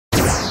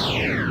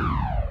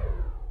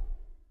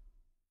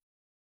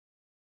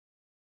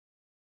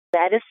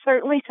That is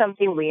certainly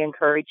something we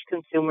encourage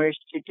consumers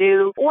to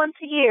do once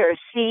a year.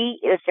 See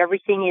if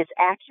everything is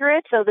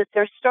accurate so that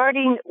they're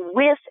starting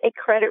with a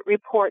credit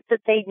report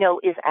that they know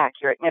is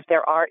accurate. And if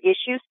there are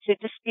issues, to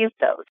dispute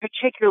those,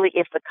 particularly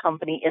if the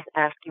company is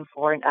asking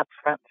for an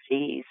upfront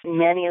fees.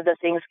 Many of the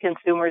things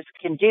consumers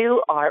can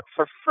do are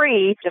for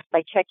free just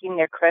by checking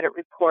their credit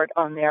report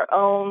on their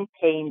own,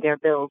 paying their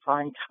bills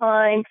on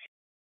time.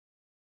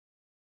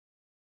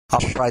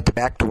 Officers tried the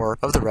back door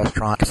of the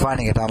restaurant,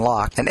 finding it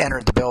unlocked, and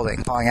entered the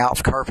building, calling out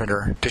for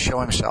Carpenter to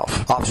show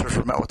himself. Officers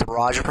were met with a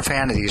barrage of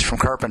profanities from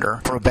Carpenter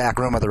from a back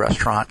room of the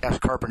restaurant,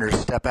 asked Carpenter to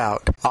step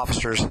out.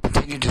 Officers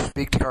continued to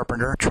speak to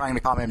Carpenter, trying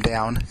to calm him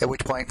down, at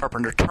which point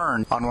Carpenter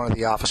turned on one of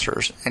the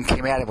officers and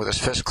came at him with his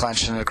fist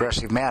clenched in an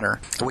aggressive manner,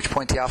 at which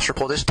point the officer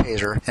pulled his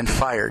taser and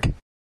fired.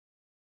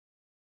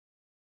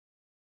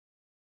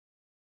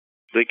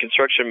 The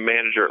construction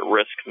manager at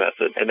risk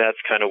method, and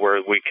that's kind of where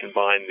we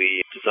combine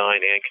the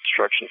design and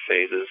construction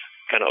phases,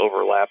 kind of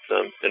overlap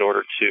them in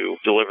order to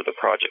deliver the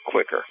project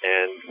quicker.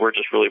 And we're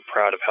just really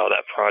proud of how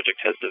that project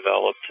has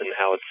developed and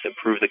how it's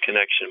improved the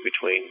connection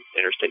between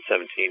Interstate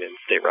 17 and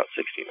State Route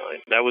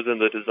 69. That was in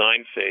the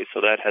design phase,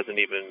 so that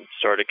hasn't even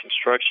started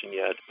construction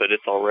yet, but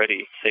it's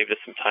already saved us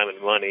some time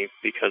and money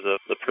because of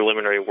the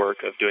preliminary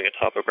work of doing a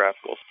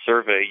topographical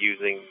survey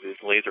using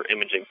this laser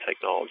imaging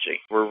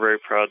technology. We're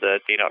very proud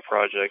that ADOT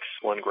projects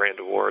won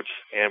grant awards,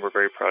 and we're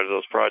very proud of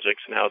those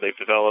projects and how they've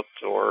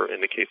developed, or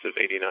in the case of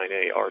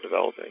 89A, are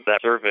developing.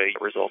 That survey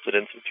resulted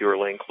in some fewer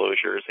lane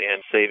closures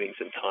and savings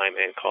in time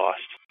and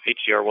cost.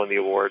 HDR won the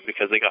award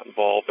because they got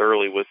involved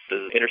early with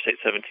the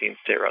Interstate 17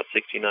 State Route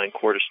 69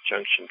 Cordes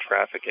Junction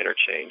traffic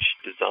interchange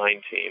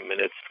design team,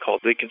 and it's called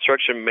the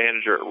Construction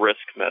Manager at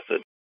Risk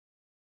method.